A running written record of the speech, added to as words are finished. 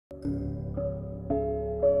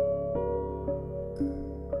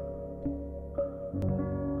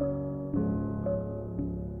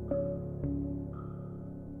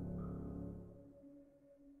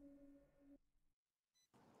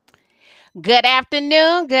Good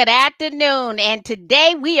afternoon. Good afternoon. And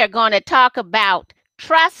today we are going to talk about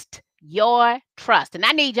trust your trust. And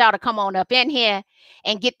I need y'all to come on up in here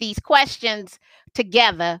and get these questions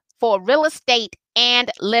together for real estate and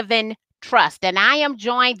living trust. And I am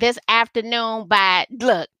joined this afternoon by,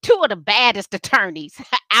 look, two of the baddest attorneys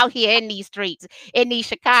out here in these streets, in these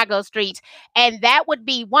Chicago streets. And that would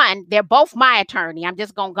be one, they're both my attorney. I'm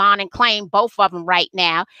just going to go on and claim both of them right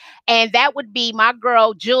now, and that would be my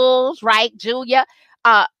girl Jules, right? Julia,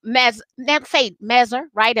 say Mezher,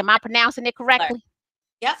 right? Am I pronouncing it Mezher. correctly?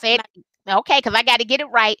 Yep. Say it, okay, because I got to get it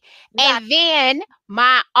right. You got And then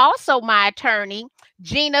my attorney,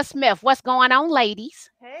 Gina Smith. What's going on, ladies?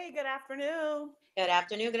 Hey, good afternoon. Good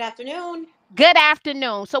afternoon. Good afternoon. Good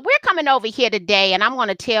afternoon. So we're coming over here today, and I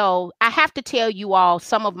have to tell you all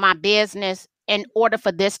some of my business in order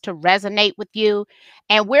for this to resonate with you.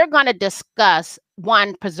 And we're going to discuss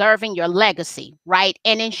one, preserving your legacy, right?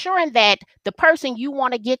 And ensuring that the person you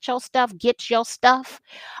want to get your stuff gets your stuff,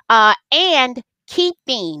 and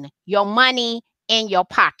keeping your money in your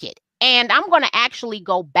pocket. And I'm going to actually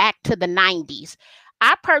go back to the 90s.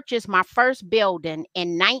 I purchased my first building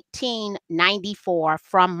in 1994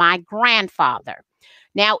 from my grandfather.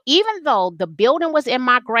 Now, even though the building was in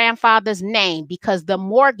my grandfather's name because the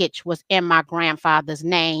mortgage was in my grandfather's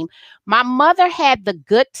name, my mother had the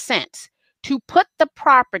good sense to put the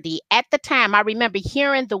property at the time. I remember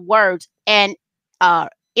hearing the words an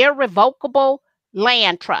irrevocable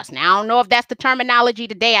land trust. Now, I don't know if that's the terminology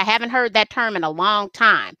today. I haven't heard that term in a long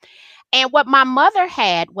time. And what my mother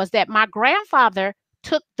had was that my grandfather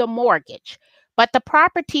took the mortgage, but the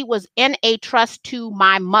property was in a trust to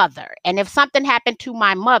my mother. And if something happened to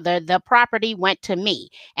my mother, the property went to me.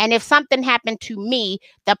 And if something happened to me,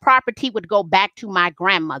 the property would go back to my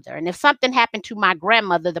grandmother. And if something happened to my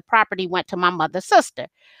grandmother, the property went to my mother's sister.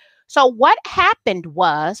 So what happened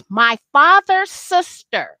was my father's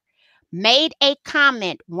sister made a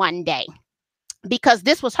comment one day because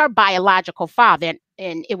this was her biological father,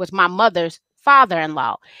 and it was my mother's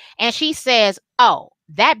father-in-law. And she says, "Oh,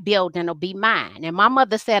 that building will be mine." And my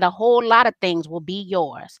mother said, "A whole lot of things will be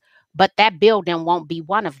yours, but that building won't be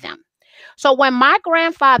one of them." So when my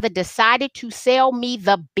grandfather decided to sell me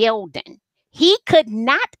the building, he could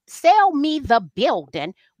not sell me the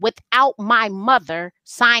building without my mother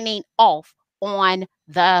signing off on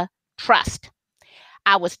the trust.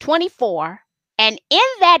 I was 24. And in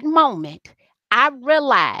that moment, I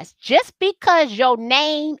realized just because your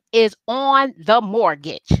name is on the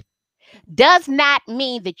mortgage does not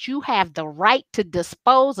mean that you have the right to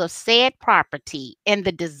dispose of said property in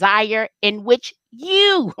the desire in which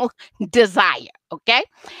you desire. Okay.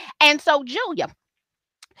 And so, Julia,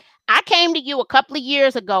 I came to you a couple of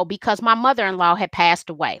years ago because my mother in law had passed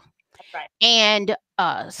away. That's right. And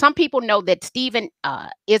some people know that Stephen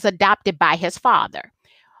is adopted by his father.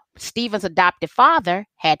 Stephen's adopted father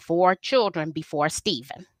had 4 children before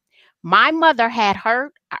Stephen. My mother-in-law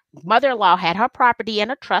had her property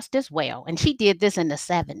in a trust as well, and she did this in the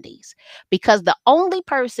 70s because the only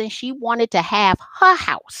person she wanted to have her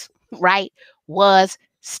house, right, was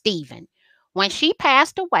Stephen. When she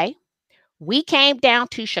passed away, we came down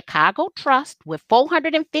to Chicago Trust with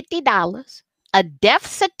 $450, a death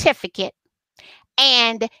certificate,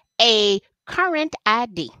 and a current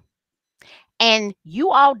ID. And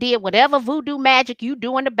you all did whatever voodoo magic you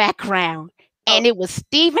do in the background. Oh, And it was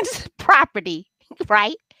Stephen's property,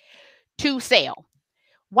 right, to sell.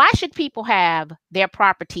 Why should people have their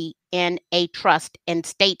property in a trust in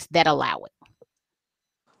states that allow it?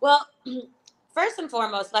 well, first and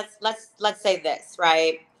foremost, let's say this,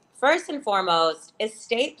 right? First and foremost,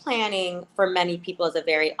 estate planning for many people is a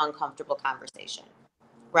very uncomfortable conversation,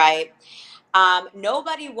 right?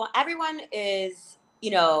 Everyone is,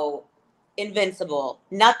 invincible.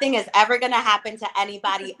 Nothing is ever going to happen to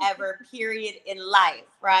anybody ever, period, in life,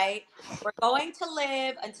 right? We're going to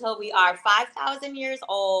live until we are 5,000 years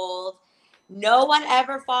old. No one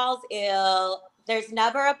ever falls ill. There's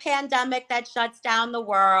never a pandemic that shuts down the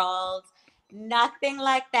world. Nothing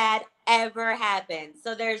like that ever happens.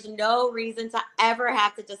 So there's no reason to ever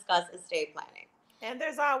have to discuss estate planning. And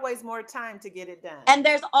there's always more time to get it done. And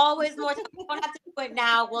there's always more time. We don't have to do it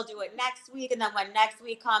now. We'll do it next week. And then when next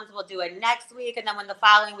week comes, we'll do it next week. And then when the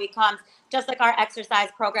following week comes, just like our exercise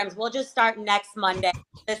programs, we'll just start next Monday.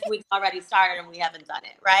 This week's already started and we haven't done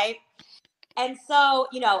it, right? And so,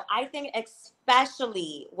 I think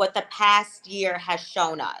especially what the past year has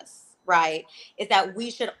shown us, right, is that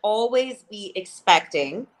we should always be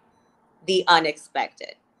expecting the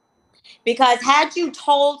unexpected. Because had you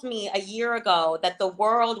told me a year ago that the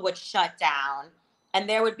world would shut down and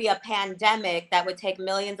there would be a pandemic that would take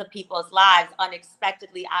millions of people's lives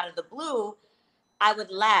unexpectedly out of the blue, I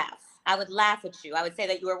would laugh. I would laugh at you. I would say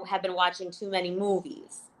that have been watching too many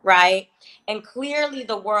movies, right? And clearly,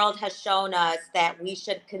 the world has shown us that we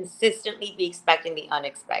should consistently be expecting the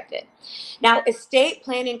unexpected. Now, estate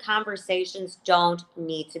planning conversations don't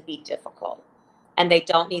need to be difficult, and they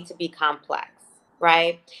don't need to be complex,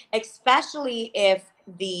 right? Especially if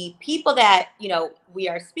the people that we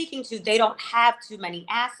are speaking to, they don't have too many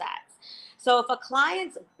assets. So if a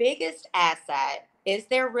client's biggest asset is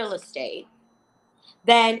their real estate,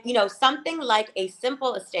 then something like a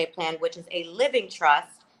simple estate plan, which is a living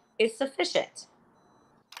trust, is sufficient,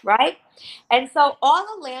 right? And so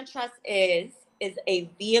all a land trust is a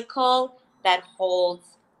vehicle that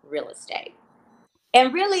holds real estate.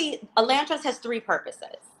 And really, a land trust has three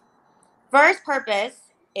purposes. First purpose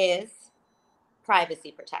is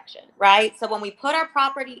privacy protection, right? So when we put our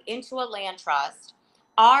property into a land trust,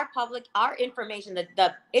 our information,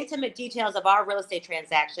 the intimate details of our real estate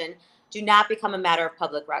transaction do not become a matter of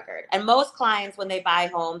public record. And most clients, when they buy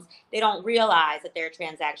homes, they don't realize that their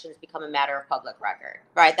transactions become a matter of public record,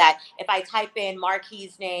 right? That if I type in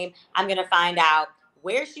Marquis' name, I'm going to find out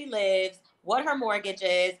where she lives, what her mortgage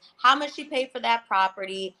is, how much she paid for that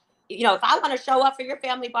property. If I want to show up for your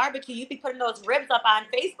family barbecue, you'd be putting those ribs up on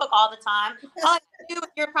Facebook all the time. All I gotta do, if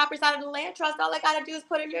you're a property side of the land trust, all I gotta do is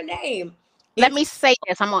put in your name. Let me say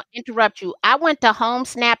this. I'm going to interrupt you. I went to Home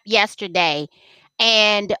Snap yesterday,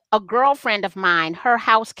 and a girlfriend of mine, her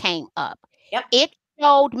house came up. Yep. It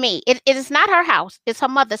showed me, it is not her house, it's her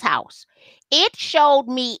mother's house. It showed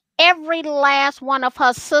me every last one of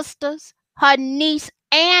her sisters, her niece,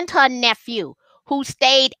 and her nephew who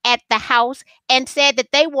stayed at the house, and said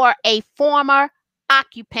that they were a former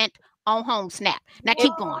occupant on Home Snap. Now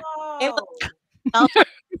keep going. It Whoa. will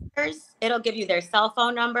it'll give you their cell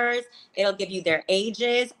phone numbers, it'll give you their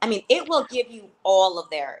ages. I mean, it will give you all of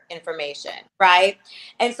their information, right?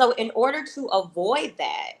 And so in order to avoid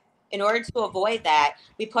that,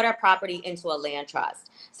 we put our property into a land trust.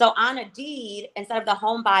 So on a deed, instead of the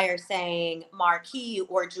home buyer saying Marquis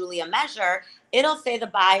or Julia Mezher, it'll say the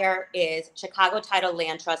buyer is Chicago Title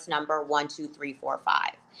Land Trust number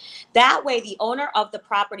 12345. That way, the owner of the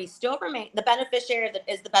property still remains the beneficiary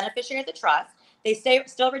is the beneficiary of the trust. They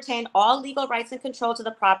still retain all legal rights and control to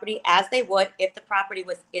the property as they would if the property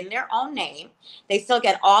was in their own name. They still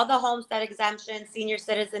get all the homestead exemptions, senior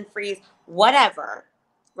citizen freeze, whatever,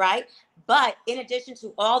 right? But in addition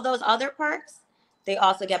to all those other perks, they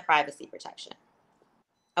also get privacy protection.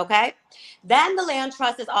 Okay? Then the land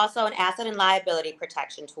trust is also an asset and liability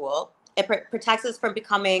protection tool. It protects us from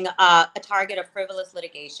becoming a target of frivolous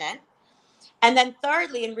litigation. And then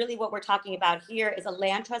thirdly, and really what we're talking about here, is a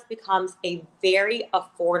land trust becomes a very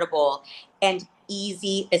affordable and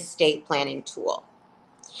easy estate planning tool.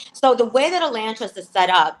 So the way that a land trust is set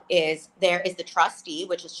up is there is the trustee,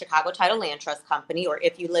 which is Chicago Title Land Trust Company, or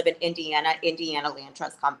if you live in Indiana, Indiana Land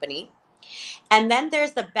Trust Company. And then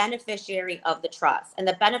there's the beneficiary of the trust, and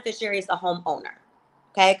the beneficiary is the homeowner.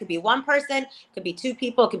 Okay, it could be one person, it could be two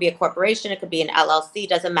people, it could be a corporation, it could be an LLC,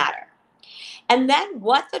 doesn't matter. And then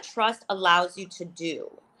what the trust allows you to do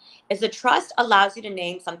is the trust allows you to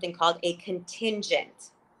name something called a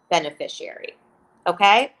contingent beneficiary.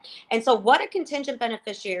 Okay? And so what a contingent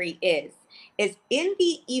beneficiary is in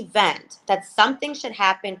the event that something should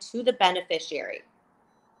happen to the beneficiary,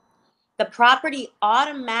 the property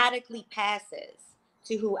automatically passes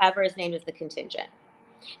to whoever is named as the contingent.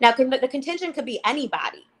 Now, the contingent could be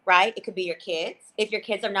anybody, right? It could be your kids. If your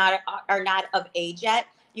kids are not of age yet,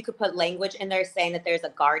 you could put language in there saying that there's a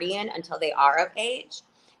guardian until they are of age.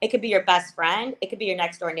 It could be your best friend. It could be your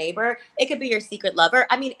next door neighbor. It could be your secret lover.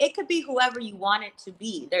 I mean, it could be whoever you want it to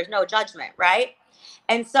be. There's no judgment, right?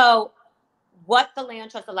 And so what the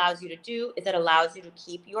land trust allows you to do is it allows you to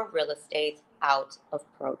keep your real estate out of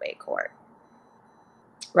probate court,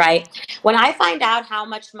 right? When I find out how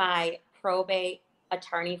much my probate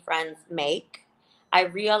attorney friends make, I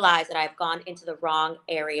realize that I've gone into the wrong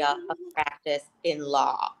area of practice in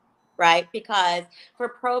law, right? Because for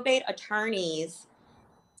probate attorneys,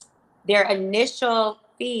 their initial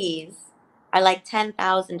fees are like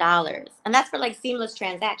 $10,000. And that's for like seamless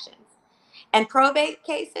transactions. And probate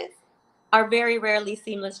cases are very rarely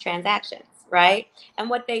seamless transactions, right? And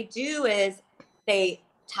what they do is they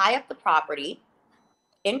tie up the property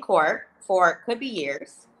in court for could be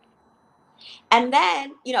years. And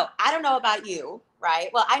then, I don't know about you, right?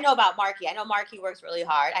 Well, I know about Marky. I know Marky works really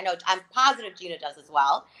hard. I'm positive Gina does as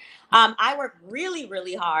well. I work really,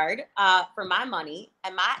 really hard for my money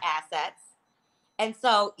and my assets. And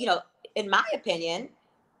so, in my opinion,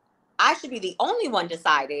 I should be the only one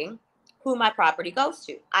deciding who my property goes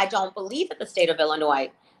to. I don't believe that the state of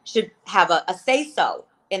Illinois should have a say-so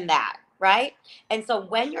in that, right? And so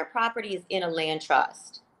when your property is in a land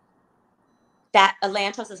trust, that a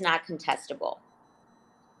land trust is not contestable.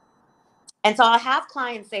 And so I'll have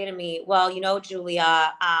clients say to me, well,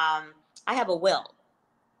 Julia, I have a will.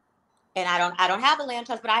 And I don't have a land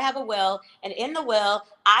trust, but I have a will. And in the will,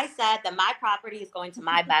 I said that my property is going to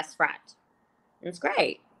my best friend. And it's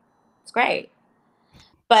great. It's great.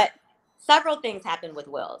 But several things happen with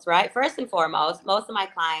wills, right? First and foremost, most of my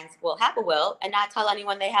clients will have a will and not tell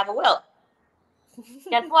anyone they have a will.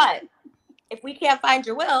 Guess what? If we can't find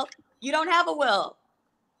your will, you don't have a will,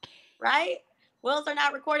 right? Wills are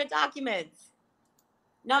not recorded documents.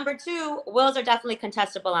 Number two, wills are definitely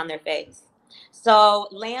contestable on their face. So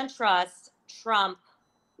land trusts trump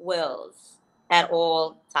wills at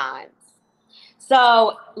all times.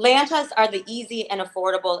 So land trusts are the easy and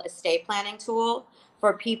affordable estate planning tool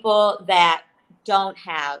for people that don't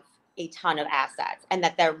have a ton of assets and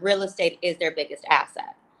that their real estate is their biggest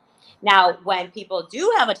asset. Now, when people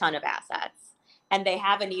do have a ton of assets and they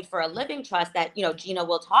have a need for a living trust that, Gina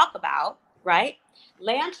will talk about, right?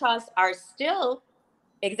 Land trusts are still,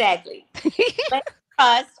 exactly. Land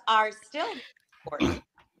trusts are still important.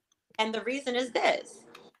 And the reason is this.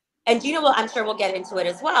 And Gina I'm sure we'll get into it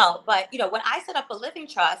as well. But, when I set up a living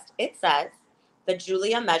trust, it says the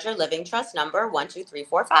Julia Mezher Living Trust number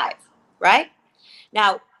 12345, right?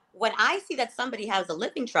 Now, when I see that somebody has a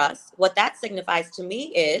living trust, what that signifies to me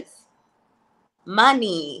is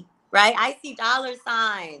money, right? I see dollar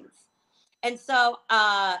signs. And so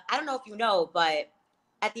I don't know if you know, but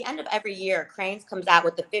at the end of every year, Cranes comes out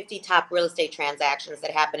with the 50 top real estate transactions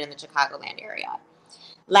that happen in the Chicagoland area.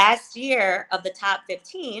 Last year, of the top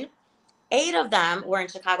 15, 8 of them were in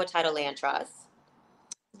Chicago Title Land Trust.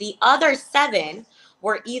 The other 7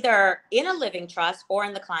 were either in a living trust or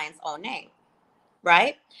in the client's own name,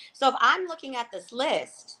 right? So if I'm looking at this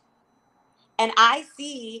list and I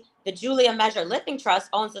see the Julia Mezher Living Trust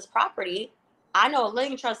owns this property, I know a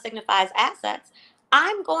living trust signifies assets.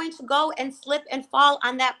 I'm going to go and slip and fall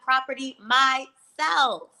on that property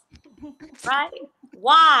myself, right?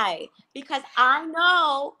 Why? Because I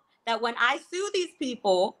know that when I sue these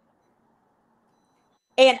people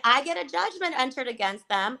and I get a judgment entered against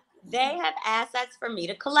them, they have assets for me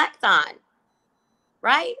to collect on,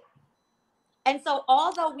 right? And so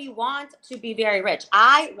although we want to be very rich,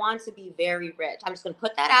 I want to be very rich. I'm just going to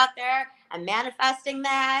put that out there. I'm manifesting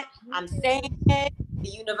that. I'm saying it. The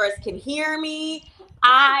universe can hear me.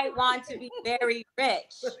 I want to be very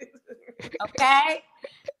rich. Okay?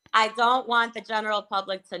 I don't want the general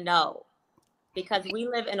public to know, because we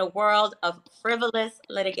live in a world of frivolous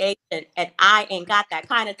litigation and I ain't got that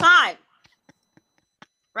kind of time.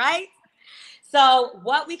 Right? So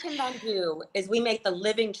what we can then do is we make the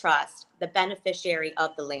living trust the beneficiary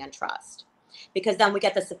of the land trust, because then we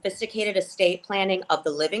get the sophisticated estate planning of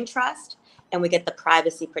the living trust and we get the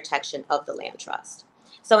privacy protection of the land trust.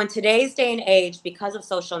 So in today's day and age, because of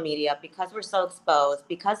social media, because we're so exposed,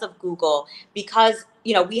 because of Google, because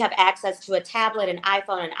we have access to a tablet, an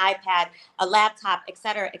iPhone, an iPad, a laptop, et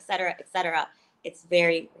cetera, et cetera, et cetera, it's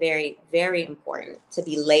very, very, very important to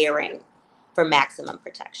be layering for maximum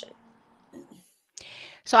protection.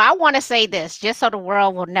 So I want to say this just so the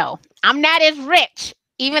world will know. I'm not as rich,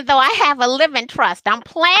 even though I have a living trust. I'm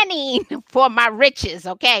planning for my riches,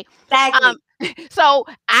 okay? Exactly. So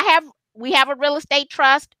we have a real estate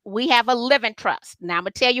trust. We have a living trust. Now I'm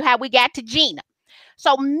going to tell you how we got to Gina.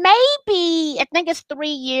 So maybe, I think it's 3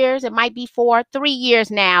 years. It might be 4, 3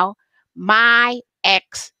 years now. My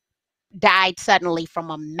ex died suddenly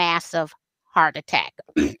from a massive heart attack.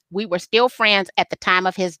 We were still friends at the time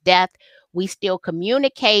of his death. We still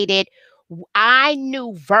communicated. I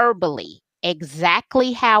knew verbally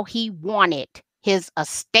exactly how he wanted his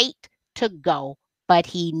estate to go, but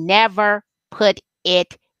he never put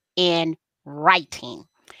it in writing.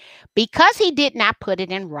 Because he did not put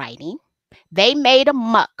it in writing, they made a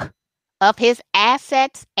muck of his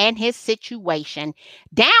assets and his situation,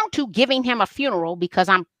 down to giving him a funeral, because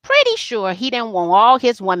I'm pretty sure he didn't want all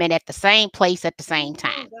his women at the same place at the same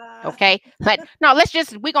time. Okay. But no,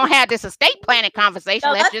 we're going to have this estate planning conversation.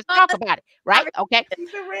 No, let's just talk about it. Right. Okay. Keep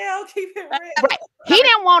it real. Keep it real. Right. He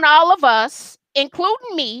didn't want all of us,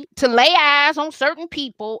 including me, to lay eyes on certain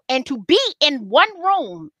people and to be in one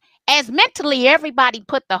room as mentally everybody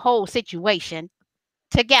put the whole situation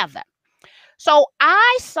together. So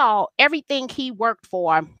I saw everything he worked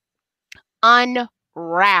for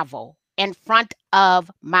unravel in front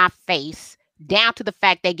of my face, down to the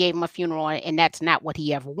fact they gave him a funeral, and that's not what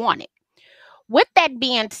he ever wanted. With that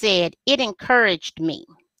being said, it encouraged me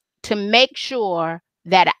to make sure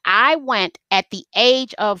that I went at the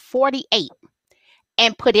age of 48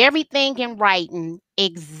 and put everything in writing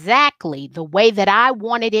exactly the way that I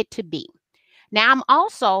wanted it to be. Now, I'm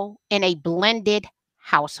also in a blended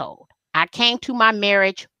household. I came to my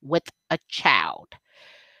marriage with a child.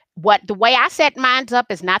 What the way I set mine up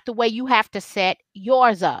is not the way you have to set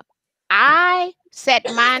yours up. I set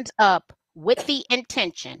mine up with the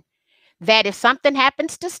intention that if something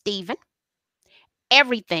happens to Stephen,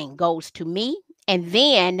 everything goes to me. And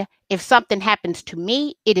then if something happens to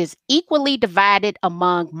me, it is equally divided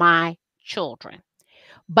among my children.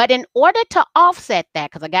 But in order to offset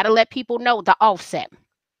that, because I got to let people know the offset,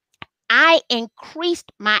 I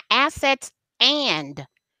increased my assets and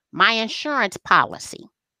my insurance policy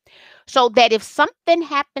so that if something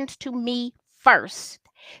happens to me first,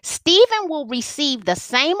 Stephen will receive the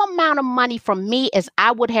same amount of money from me as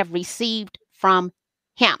I would have received from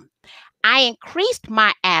him. I increased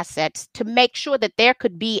my assets to make sure that there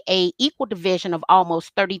could be a equal division of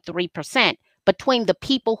almost 33% between the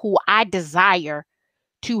people who I desire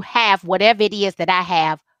to have whatever it is that I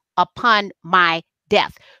have upon my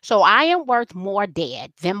death. So I am worth more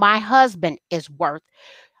dead than my husband is worth.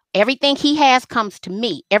 Everything he has comes to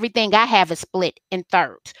me. Everything I have is split in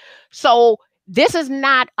thirds. So this is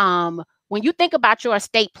not when you think about your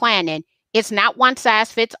estate planning, it's not one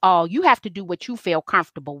size fits all. You have to do what you feel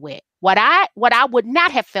comfortable with. What I would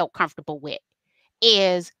not have felt comfortable with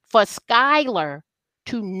is for Skylar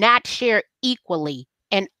to not share equally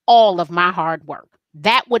in all of my hard work.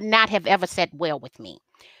 That would not have ever set well with me.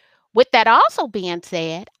 With that also being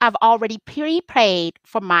said, I've already prepaid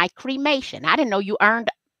for my cremation. I didn't know you earned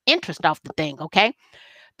interest off the thing, okay?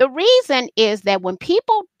 The reason is that when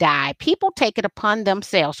people die, people take it upon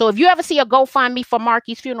themselves. So if you ever see a GoFundMe for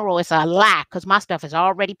Marky's funeral, it's a lie because my stuff is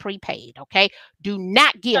already prepaid, okay? Do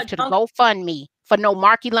not No, give to the don't. GoFundMe for no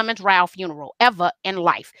Marky Lemons Ralph funeral ever in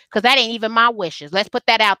life because that ain't even my wishes. Let's put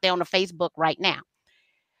that out there on the Facebook right now.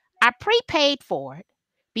 I prepaid for it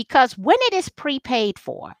because when it is prepaid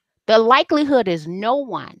for, the likelihood is no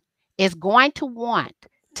one is going to want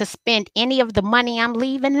to spend any of the money I'm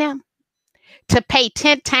leaving them to pay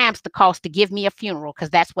 10 times the cost to give me a funeral because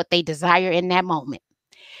that's what they desire in that moment.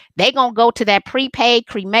 They gonna go to that prepaid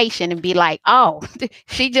cremation and be like, oh,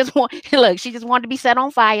 she just wanted to be set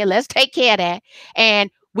on fire. Let's take care of that.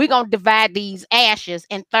 And we're gonna divide these ashes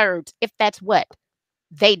in thirds if that's what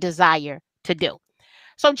they desire to do.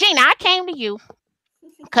 So Gina, I came to you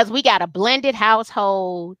because we got a blended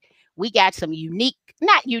household. We got some unique,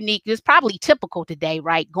 not unique, it's probably typical today,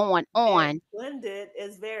 right? Going And on blended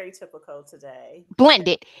is very typical today.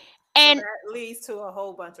 blended. So And that leads to a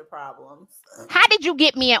whole bunch of problems. how did you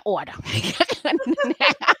get me in order?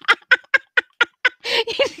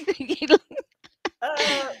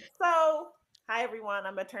 So, hi everyone.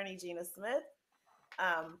 I'm attorney Gina Smith.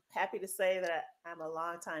 Happy to say that I'm a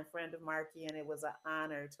longtime friend of Marky, and it was an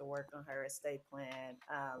honor to work on her estate plan.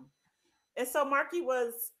 And so Marky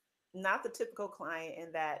was not the typical client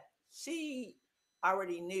in that she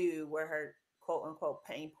already knew where her quote unquote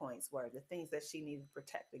pain points were, the things that she needed to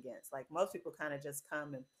protect against. Like most people kind of just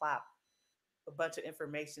come and plop a bunch of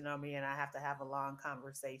information on me and I have to have a long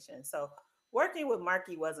conversation. So working with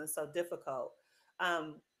Marky wasn't so difficult.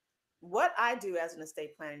 Um, what I do as an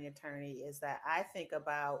estate planning attorney is that I think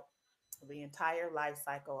about the entire life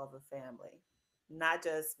cycle of a family, not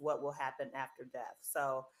just what will happen after death.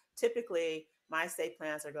 So typically, my estate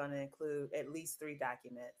plans are going to include at least three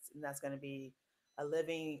documents, and that's going to be a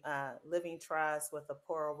living trust with a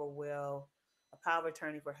pour over will, a power of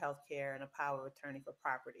attorney for healthcare, and a power of attorney for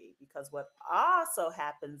property. Because what also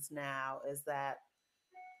happens now is that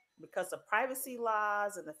because of privacy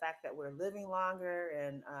laws and the fact that we're living longer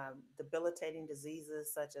and debilitating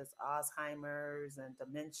diseases such as Alzheimer's and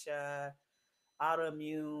dementia,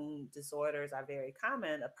 autoimmune disorders are very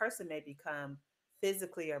common, a person may become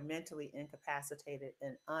physically or mentally incapacitated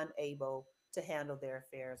and unable to handle their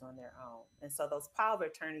affairs on their own. And so those power of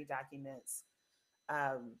attorney documents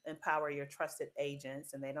empower your trusted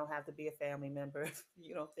agents, and they don't have to be a family member. If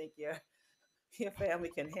you don't think your family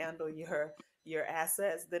can handle your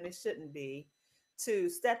assets, then it shouldn't be, to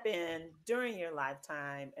step in during your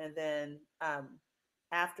lifetime, and then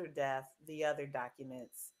after death, the other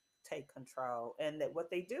documents take control. And that what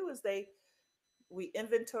they do is we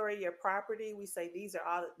inventory your property. We say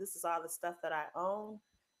this is all the stuff that I own,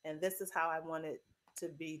 and this is how I want it to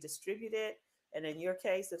be distributed. And in your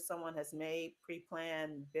case, if someone has made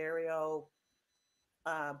pre-planned burial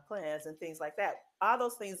plans and things like that, all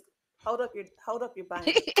those things, hold up your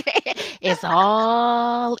binder. it's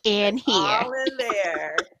all in It's here. all in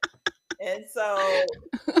there. And so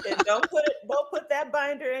And don't put that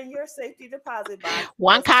binder in your safety deposit box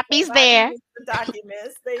One because if copy's somebody there. needs the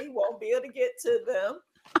documents, they won't be able to get to them.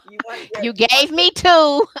 You You want gave me two.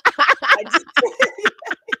 I just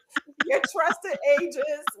your trusted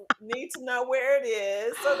agents need to know where it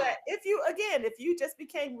is so that if you just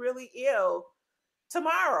became really ill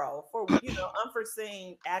tomorrow for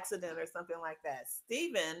unforeseen accident or something like that,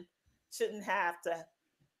 Stephen shouldn't have to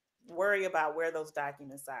worry about where those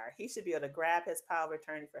documents are. He should be able to grab his power of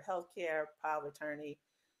attorney for healthcare, power of attorney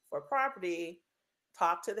for property,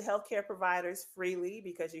 talk to the healthcare providers freely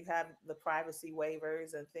because you have the privacy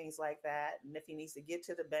waivers and things like that. And if he needs to get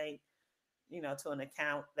to the bank, to an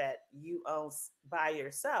account that you own by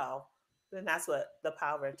yourself, then that's what the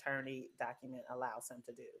power of attorney document allows him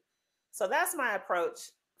to do. So that's my approach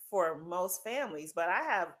for most families. But I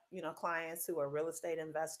have, clients who are real estate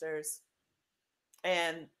investors,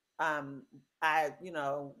 and I,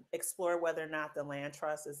 explore whether or not the land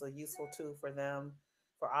trust is a useful tool for them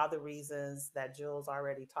for all the reasons that Jules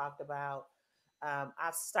already talked about.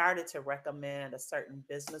 I've started to recommend a certain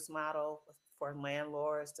business model for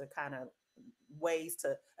landlords to kind of ways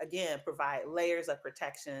to, again, provide layers of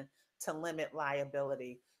protection to limit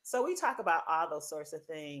liability. So we talk about all those sorts of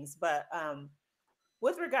things. But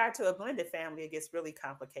with regard to a blended family, it gets really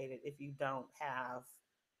complicated if you don't have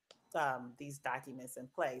these documents in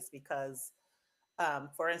place because,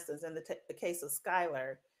 for instance, in the case of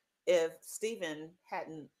Skylar, if Stephen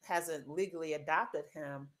hasn't legally adopted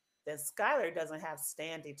him, then Skylar doesn't have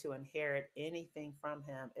standing to inherit anything from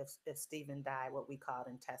him if Stephen died, what we call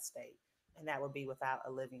intestate, and that would be without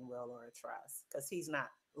a living will or a trust because he's not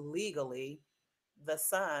legally the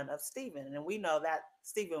son of Stephen, and we know that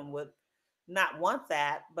Stephen would not want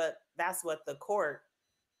that, but that's what the court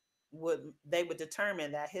would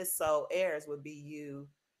determine that his sole heirs would be you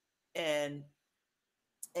and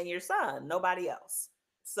your son, nobody else.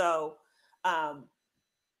 So um,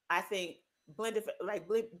 I think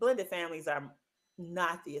blended families are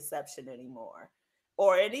not the exception anymore.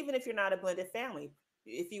 And even if you're not a blended family,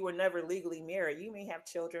 if you were never legally married, you may have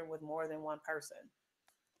children with more than one person.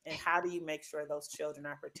 And how do you make sure those children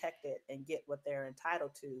are protected and get what they're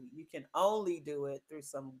entitled to? You can only do it through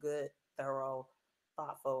some good, thorough,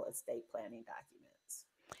 thoughtful estate planning documents.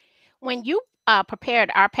 When you prepared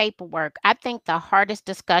our paperwork, I think the hardest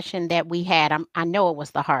discussion that we had, I know it was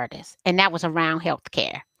the hardest, and that was around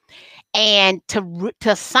healthcare. And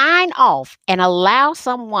to sign off and allow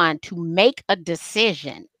someone to make a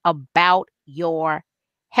decision about your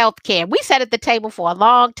health care. We sat at the table for a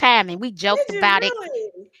long time and we Did joked you about it.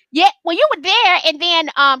 really? Yeah, well, you were there, and then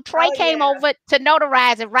Troy Oh came yeah, over to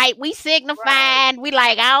notarize it. Right, we right. signifying. We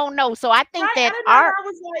like, I don't know. So I think Right. I that didn't know. our I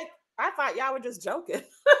was like, I thought y'all were just joking.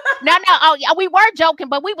 no, no. Oh, yeah, we were joking,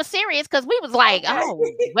 but we were serious because we was like, Okay. oh,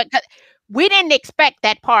 we didn't expect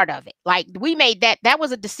that part of it. Like we made that. That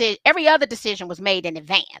was a decision. Every other decision was made in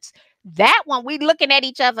advance. That one, we looking at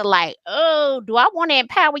each other like, oh, do I want to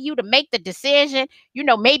empower you to make the decision?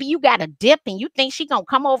 Maybe you got a dip and you think she gonna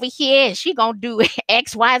come over here and she gonna do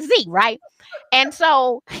X, Y, Z, right? And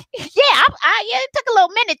so, yeah, yeah, it took a little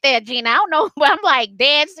minute there, Gina. I don't know, but I'm like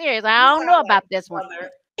dead serious. You I don't know sound like about this one. mother.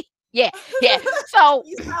 Yeah, yeah. So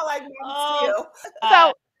You sound like mama Oh, still. God.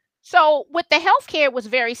 so so with the healthcare it was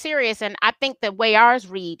very serious, and I think the way ours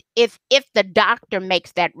read, if the doctor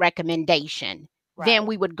makes that recommendation, then Right.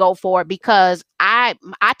 we would go for it because I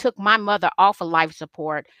took my mother off of life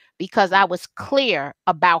support because I was clear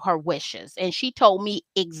about her wishes, and she told me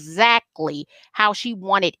exactly how she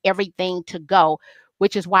wanted everything to go,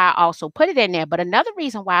 which is why I also put it in there. But another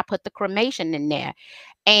reason why I put the cremation in there,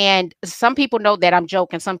 and some people know that I'm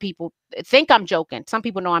joking. Some people think I'm joking. Some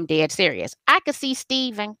people know I'm dead serious. I could see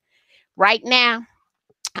Steven right now.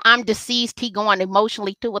 I'm deceased. He going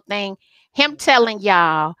emotionally through a thing. Him telling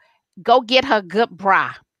y'all, go get her good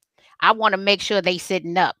bra. I want to make sure they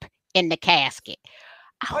sitting up in the casket.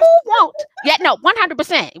 Who won't? Yeah, no,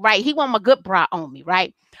 100%. Right. He want my good bra on me.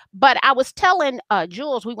 Right. But I was telling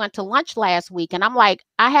Jules, we went to lunch last week, and I'm like,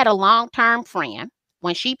 I had a long term friend.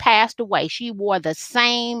 When she passed away, she wore the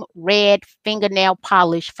same red fingernail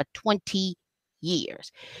polish for 20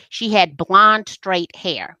 years. She had blonde, straight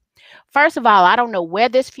hair. First of all, I don't know where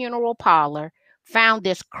this funeral parlor found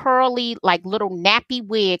this curly, like little nappy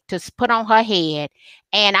wig to put on her head.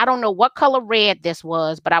 And I don't know what color red this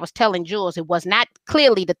was, but I was telling Jules it was not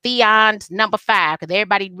clearly the Theon's number 5, because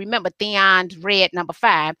everybody remember Theon's red number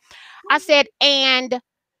 5. I said, and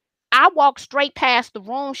I walked straight past the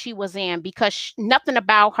room she was in because nothing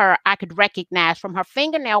about her I could recognize from her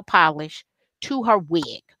fingernail polish to her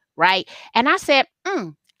wig, right? And I said,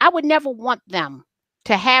 I would never want them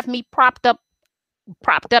to have me propped up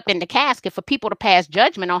propped up in the casket for people to pass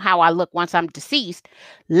judgment on how I look once I'm deceased.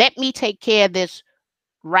 Let me take care of this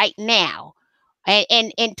right now.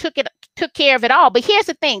 And took care of it all. But here's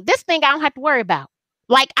the thing. This thing I don't have to worry about.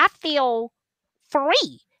 Like, I feel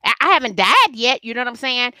free. I haven't died yet, you know what I'm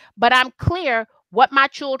saying? But I'm clear what my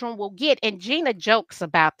children will get. And Gina jokes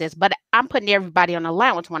about this, but I'm putting everybody on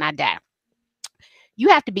allowance when I die. You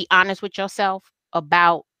have to be honest with yourself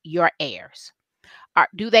about your heirs.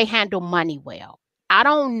 Do they handle money well? I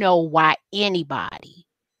don't know why anybody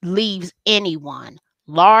leaves anyone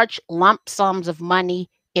large lump sums of money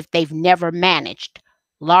if they've never managed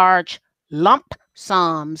large lump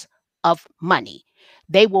sums of money.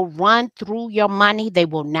 They will run through your money, they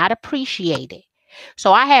will not appreciate it.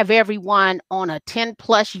 So I have everyone on a 10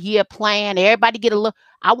 plus year plan. Everybody get a little,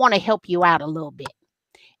 I want to help you out a little bit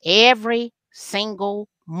every single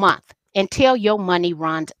month until your money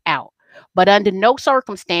runs out. But under no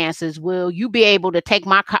circumstances will you be able to take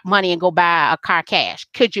my money and go buy a car cash.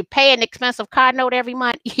 Could you pay an expensive car note every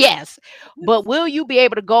month? Yes. But will you be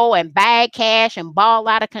able to go and bag cash and ball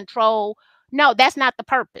out of control? No, that's not the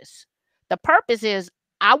purpose. The purpose is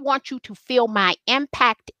I want you to feel my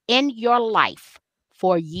impact in your life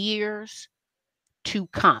for years to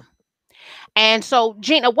come. And so,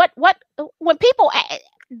 Gina, when people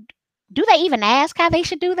do they even ask how they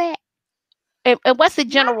should do that? And what's the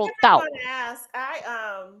Not general thought? everyone asks.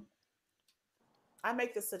 I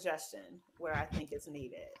make the suggestion where I think it's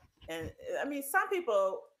needed. And I mean, some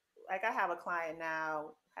people, like I have a client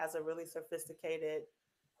now, has a really sophisticated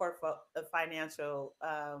financial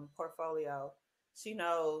portfolio. She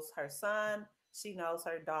knows her son, she knows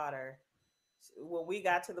her daughter. When we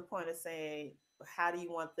got to the point of saying, how do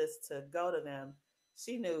you want this to go to them?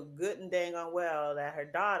 She knew good and dang on well that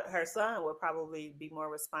her son would probably be more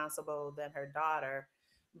responsible than her daughter.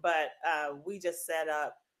 But we just set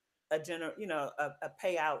up a general, a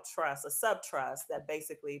payout trust, a sub trust that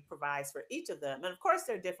basically provides for each of them. And of course,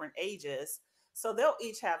 they're different ages. So they'll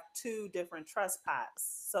each have two different trust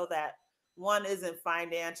pots so that one isn't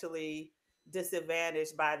financially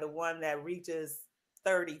disadvantaged by the one that reaches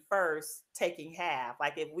 31st taking half.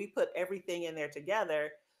 Like if we put everything in there together,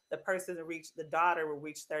 the daughter will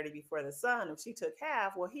reach 30 before the son. If she took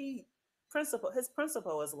half, well, his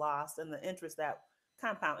principal is lost and the interest that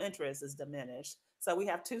compound interest is diminished. So we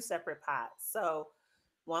have two separate pots. So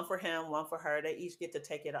one for him, one for her. They each get to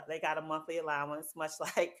take it up. They got a monthly allowance, much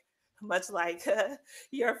like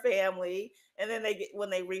your family. And then when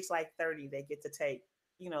they reach like 30, they get to take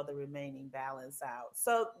the remaining balance out.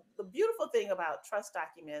 So the beautiful thing about trust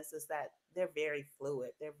documents is that they're very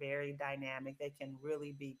fluid. They're very dynamic. They can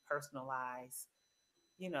really be personalized,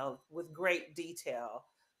 with great detail.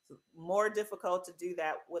 More difficult to do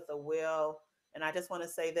that with a will. And I just want to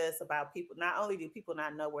say this about people. Not only do people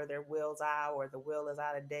not know where their wills are or the will is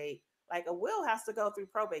out of date, like a will has to go through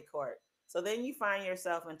probate court. So then you find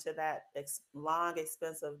yourself into that long,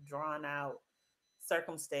 expensive, drawn out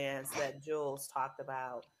circumstance that Jules talked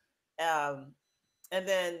about. Um, and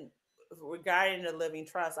then regarding the living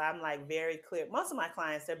trust, I'm like very clear. Most of my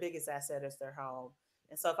clients, their biggest asset is their home.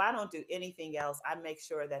 And so if I don't do anything else, I make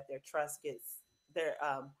sure that their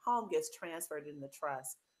home gets transferred in the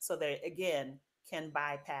trust so they, again, can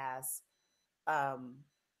bypass um,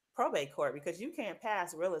 probate court because you can't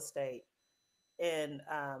pass real estate in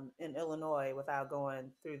Illinois without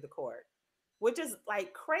going through the court, which is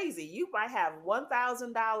like crazy. You might have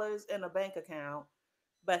 $1,000 in a bank account,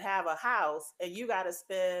 but have a house, and you got to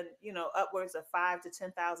spend upwards of $5,000 to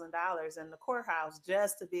 $10,000 in the courthouse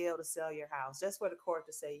just to be able to sell your house, just for the court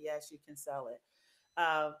to say yes, you can sell it.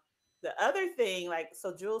 Um, the other thing, like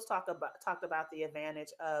so, Jules talked about the advantage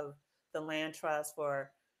of the land trust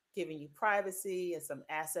for giving you privacy and some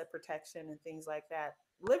asset protection and things like that.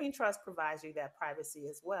 Living trust provides you that privacy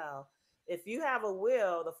as well. If you have a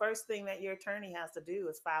will, the first thing that your attorney has to do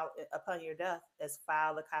is file upon your death is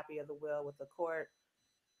file a copy of the will with the court,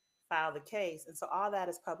 file the case, and so all that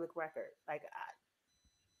is public record. Like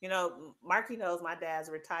Marky knows my dad's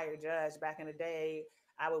a retired judge. Back in the day,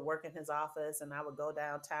 I would work in his office and I would go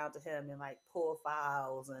downtown to him and like pull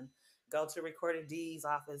files and go to the recorded deeds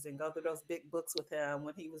office and go through those big books with him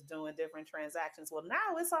when he was doing different transactions. Well,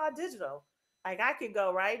 now it's all digital. Like I could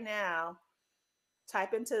go right now,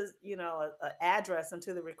 type into, an address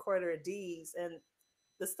into the recorder of deeds and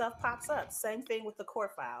the stuff pops up. Same thing with the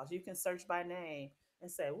court files. You can search by name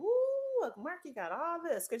and say, "Woo, look, Marky got all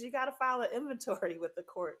this," because you got to file an inventory with the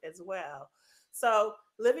court as well. So,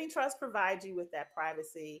 Living Trust provides you with that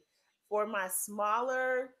privacy. For my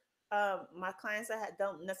smaller, my clients that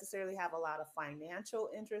don't necessarily have a lot of financial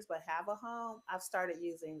interest but have a home, I've started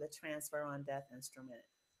using the transfer on death instrument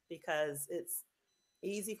because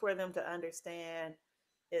easy for them to understand.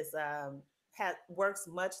 Is works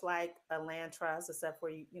much like a land trust, except for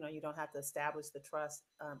you don't have to establish the trust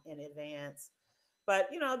in advance. But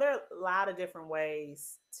there are a lot of different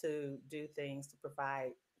ways to do things to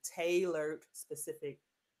provide tailored, specific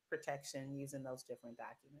protection using those different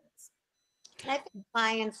documents. And I think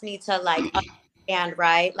clients need to like understand,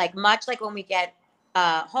 right? Like much like when we get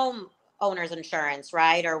home owners insurance,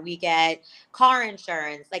 right? Or we get car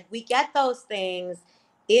insurance, like we get those things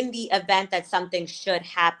in the event that something should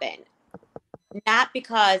happen, not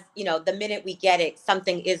because the minute we get it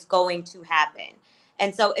something is going to happen.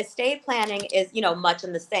 And so estate planning is much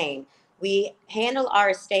in the same. We handle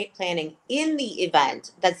our estate planning in the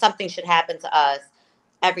event that something should happen to us,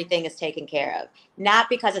 everything is taken care of, not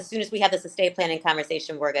because as soon as we have this estate planning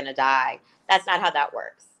conversation we're going to die. That's not how that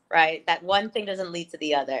works, right? That one thing doesn't lead to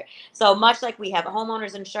the other. So much like we have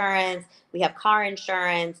homeowners insurance, we have car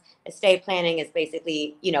insurance, estate planning is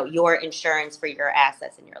basically your insurance for your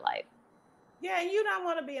assets in your life. Yeah, and you don't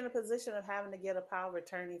want to be in a position of having to get a power of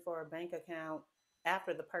attorney for a bank account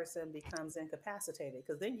after the person becomes incapacitated,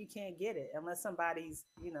 because then you can't get it unless somebody's,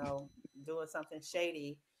 doing something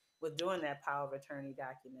shady with doing that power of attorney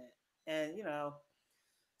document. And,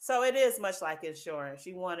 so it is much like insurance.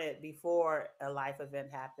 You want it before a life event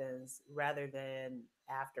happens rather than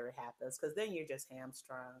after it happens, because then you're just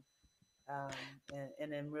hamstrung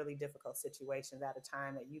and in really difficult situations at a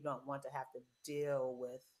time that you don't want to have to deal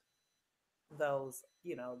with those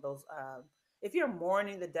if you're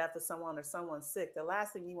mourning the death of someone or someone's sick, the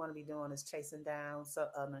last thing you want to be doing is chasing down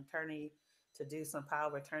an attorney to do some power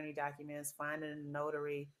of attorney documents, finding a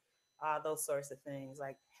notary, those sorts of things.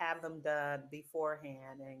 Like, have them done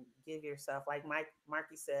beforehand and give yourself, like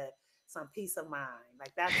Marky said, some peace of mind.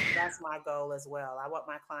 Like, that's my goal as well. I want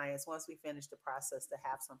my clients, once we finish the process, to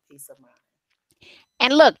have some peace of mind.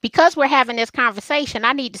 And look, because we're having this conversation,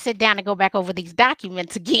 I need to sit down and go back over these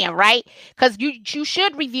documents again, right? Because you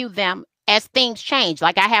should review them as things change.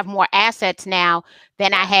 Like I have more assets now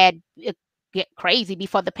than I Yeah. had. Get crazy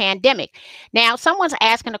before the pandemic. Now, someone's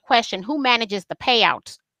asking a question: Who manages the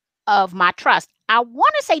payouts of my trust? I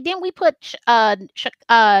want to say, didn't we put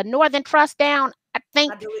Northern Trust down? I I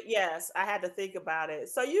think. do it. Yes, I had to think about it.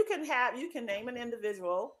 So you can name an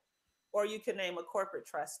individual, or you can name a corporate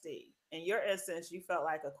trustee. In your instance, you felt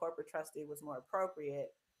like a corporate trustee was more appropriate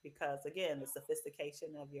because, again, the sophistication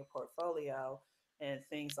of your portfolio and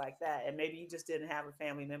things like that. And maybe you just didn't have a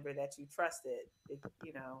family member that you trusted,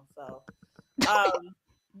 So um,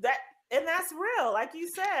 that and that's real, like you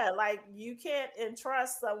said. Like, you can't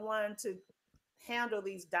entrust someone to handle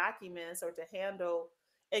these documents or to handle,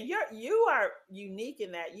 and you are unique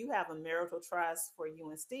in that you have a marital trust for you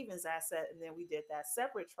and Steven's asset, and then we did that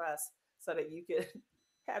separate trust so that you could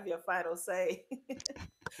have your final say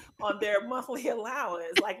on their monthly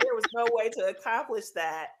allowance. Like, there was no way to accomplish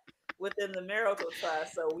that within the marital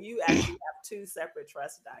trust, so you actually have two separate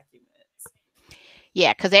trust documents.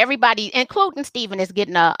 Yeah, because everybody, including Steven, is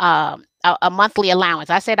getting a monthly allowance.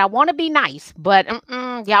 I said I want to be nice, but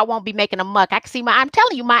y'all won't be making a muck. I can see I'm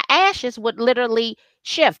telling you, my ashes would literally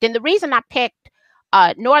shift. And the reason I picked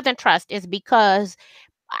Northern Trust is because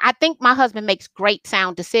I think my husband makes great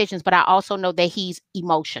sound decisions, but I also know that he's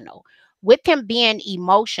emotional. With him being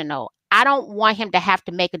emotional, I don't want him to have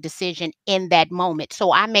to make a decision in that moment.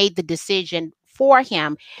 So I made the decision for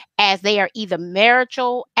him, as they are either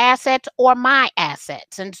marital assets or my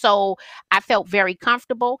assets. And so I felt very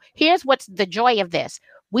comfortable. Here's what's the joy of this: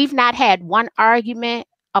 we've not had one argument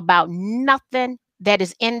about nothing that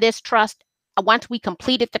is in this trust. Once we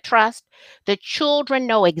completed the trust, the children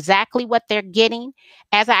know exactly what they're getting.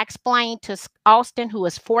 As I explained to Austin, who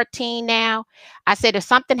is 14 now, I said, if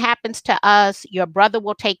something happens to us, your brother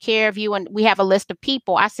will take care of you. And we have a list of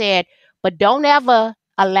people. I said, but don't ever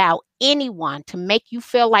allow anyone to make you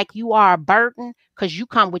feel like you are a burden, because you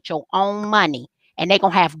come with your own money and they're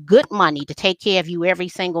going to have good money to take care of you every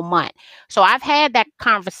single month. So I've had that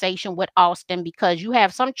conversation with Austin, because you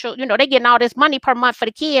have some children, they're getting all this money per month for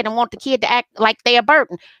the kid and want the kid to act like they're a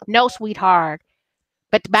burden. No, sweetheart.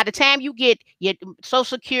 But by the time you get your Social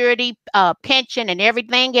Security, pension, and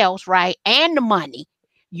everything else, right, and the money,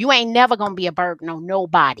 you ain't never gonna be a burden on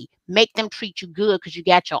nobody. Make them treat you good because you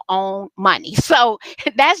got your own money. So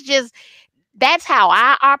that's just that's how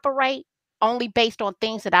I operate, only based on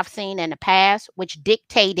things that I've seen in the past, which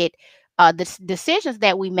dictated the decisions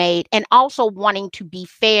that we made, and also wanting to be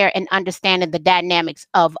fair and understanding the dynamics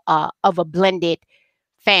of a blended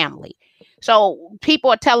family. So people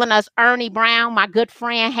are telling us Ernie Brown, my good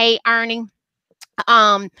friend. Hey, Ernie.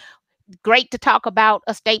 Um, Great to talk about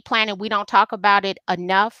estate planning. We don't talk about it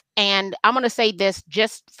enough. And I'm going to say this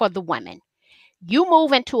just for the women. You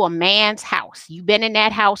move into a man's house. You've been in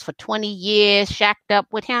that house for 20 years, shacked up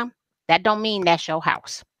with him. That don't mean that's your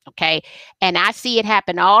house. Okay. And I see it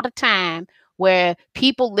happen all the time where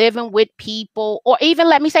people living with people, or even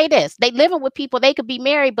let me say this, they living with people, they could be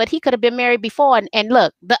married, but he could have been married before. And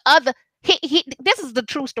look, the other, this is the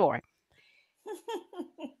true story.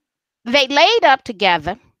 They laid up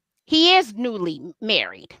together. He is newly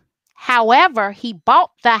married. However, he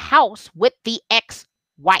bought the house with the ex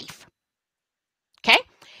wife. Okay.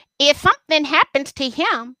 If something happens to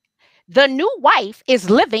him, the new wife is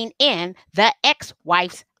living in the ex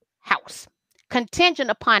wife's house, contingent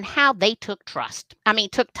upon how they took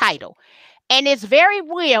title. And it's very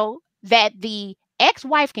real that the ex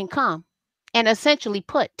wife can come and essentially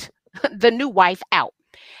put the new wife out.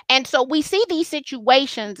 And so we see these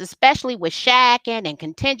situations, especially with shacking and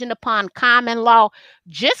contingent upon common law.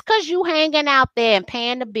 Just because you hanging out there and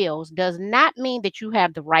paying the bills does not mean that you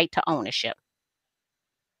have the right to ownership.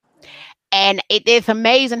 Yeah. And it is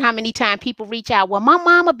amazing how many times people reach out. Well, my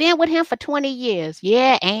mama been with him for 20 years.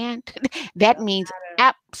 Yeah, and that Don't means matter.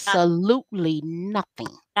 Nothing. absolutely nothing.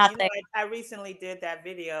 You know, Nothing. I recently did that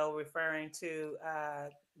video referring to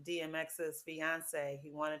DMX's fiance.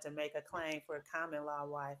 He wanted to make a claim for a common law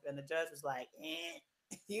wife, and the judge was like, We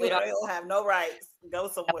 "You don't. don't have no rights. Go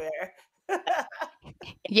somewhere."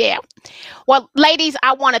 Yeah. Well, ladies,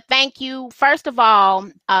 I want to thank you. First of all,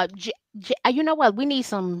 you know what? We need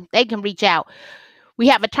some, they can reach out. We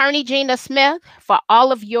have attorney Gina Smith for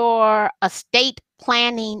all of your estate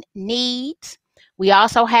planning needs. We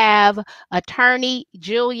also have attorney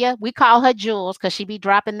Julia. We call her Jules because she be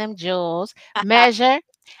dropping them jewels. Mezher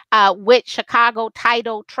with Chicago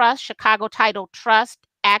Title Trust. Chicago Title Trust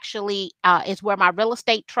actually is where my real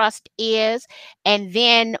estate trust is. And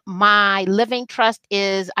then my living trust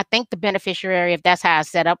is, I think, the beneficiary, if that's how I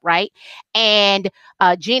set up right. And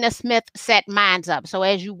Gina Smith set mines up. So,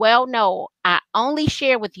 as you well know, I only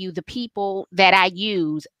share with you the people that I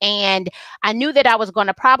use. And I knew that I was going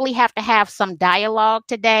to probably have to have some dialogue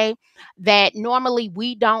today that normally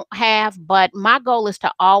we don't have. But my goal is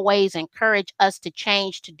to always encourage us to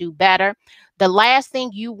change to do better. The last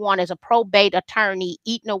thing you want is a probate attorney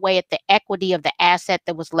eating away at the equity of the asset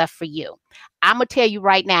that was left for you. I'm going to tell you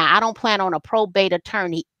right now, I don't plan on a probate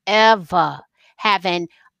attorney ever having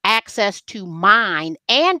access to mine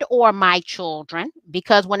and or my children,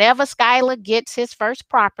 because whenever Skylar gets his first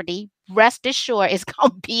property, rest assured it's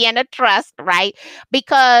going to be in a trust, right?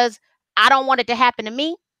 Because I don't want it to happen to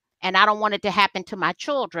me, and I don't want it to happen to my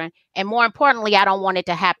children, and more importantly, I don't want it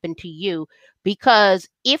to happen to you. Because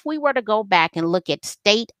if we were to go back and look at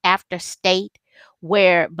state after state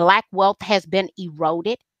where black wealth has been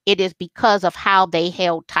eroded, it is because of how they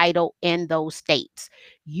held title in those states.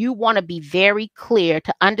 You want to be very clear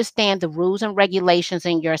to understand the rules and regulations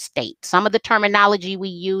in your state. Some of the terminology we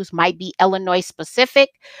use might be Illinois specific,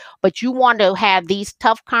 but you want to have these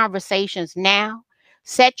tough conversations now.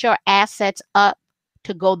 Set your assets up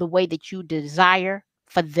to go the way that you desire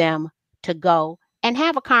for them to go, and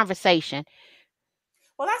have a conversation.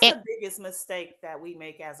 Well, that's And the biggest mistake that we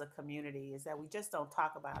make as a community is that we just don't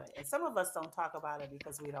talk about it. And some of us don't talk about it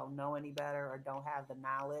because we don't know any better or don't have the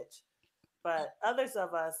knowledge. But others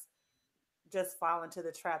of us just fall into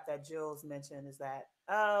the trap that Jules mentioned is that,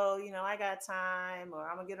 oh, I got time or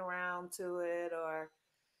I'm going to get around to it, or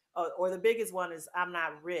the biggest one is I'm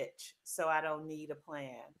not rich, so I don't need a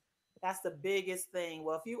plan. That's the biggest thing.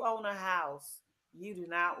 Well, if you own a house, you do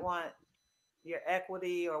not want your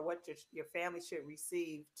equity or what your family should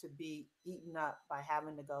receive to be eaten up by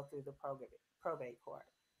having to go through the probate court.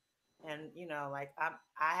 And like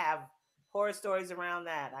I have horror stories around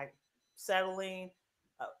that. I settling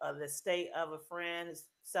the estate of a friend is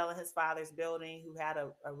selling his father's building who had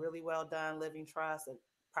a really well done living trust. The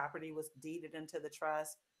property was deeded into the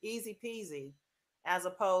trust, easy peasy, as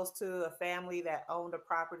opposed to a family that owned a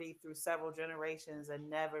property through several generations and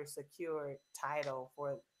never secured title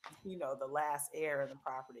for the last heir in the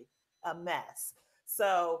property. A mess.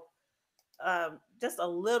 So just a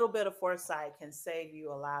little bit of foresight can save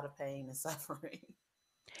you a lot of pain and suffering.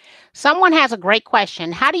 someone has a great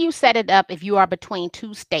question. How do you set it up if you are between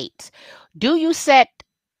two states? Do you set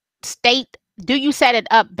state do you set it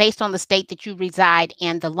up based on the state that you reside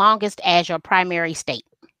in the longest as your primary state?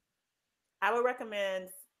 I would recommend.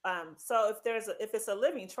 So if it's a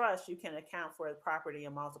living trust, you can account for the property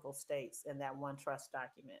in multiple states in that one trust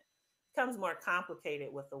document. It becomes more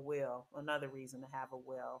complicated with a will. Another reason to have a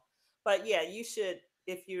will, but yeah, you should.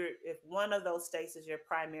 If one of those states is your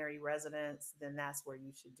primary residence, then that's where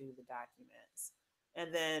you should do the documents.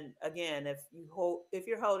 And then again, if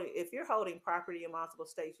you're holding property in multiple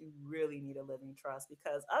states, you really need a living trust,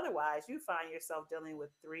 because otherwise you find yourself dealing with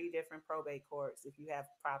three different probate courts if you have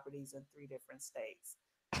properties in three different states.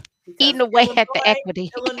 Because Eating away at the equity.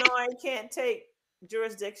 Illinois can't take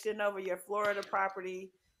jurisdiction over your Florida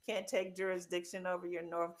property, can't take jurisdiction over your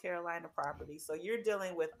North Carolina property. So you're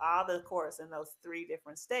dealing with all the courts in those three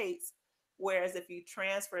different states. Whereas if you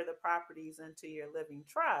transfer the properties into your living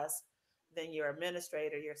trust, then your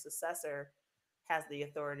administrator, your successor, has the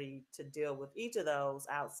authority to deal with each of those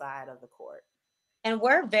outside of the court. And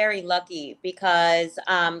we're very lucky because,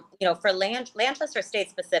 for land trusts are state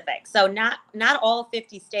specific. So not all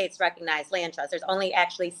 50 states recognize land trusts. There's only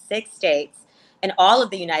actually 6 states in all of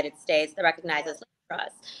the United States that recognizes land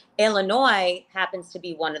trusts. Illinois happens to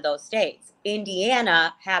be one of those states.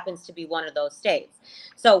 Indiana happens to be one of those states.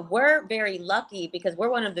 So we're very lucky because we're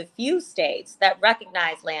one of the few states that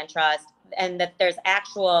recognize land trust and that there's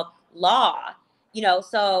actual law.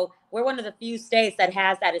 So we're one of the few states that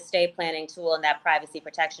has that estate planning tool and that privacy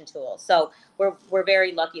protection tool. So we're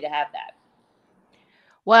very lucky to have that.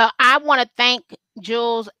 Well, I want to thank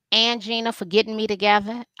Jules and Gina for getting me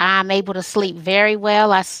together. I'm able to sleep very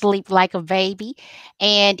well. I sleep like a baby.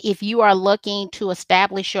 And if you are looking to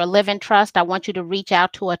establish your living trust, I want you to reach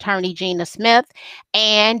out to attorney Gina Smith.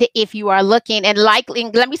 And if you are looking, and likely,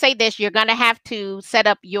 let me say this, you're going to have to set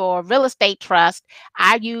up your real estate trust.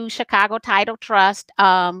 I use Chicago Title Trust.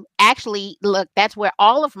 Actually, look, that's where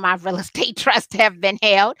all of my real estate trusts have been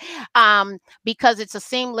held. Because it's a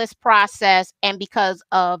seamless process and because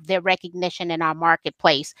of their recognition in our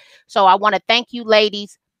marketplace. So I want to thank you,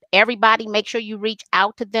 ladies. Everybody, make sure you reach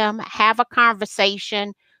out to them, have a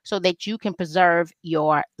conversation so that you can preserve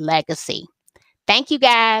your legacy. Thank you,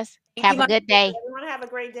 guys. Thank you, Have a good day. Everyone have a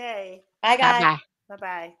great day. Bye, Bye guys. bye. Bye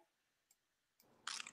bye.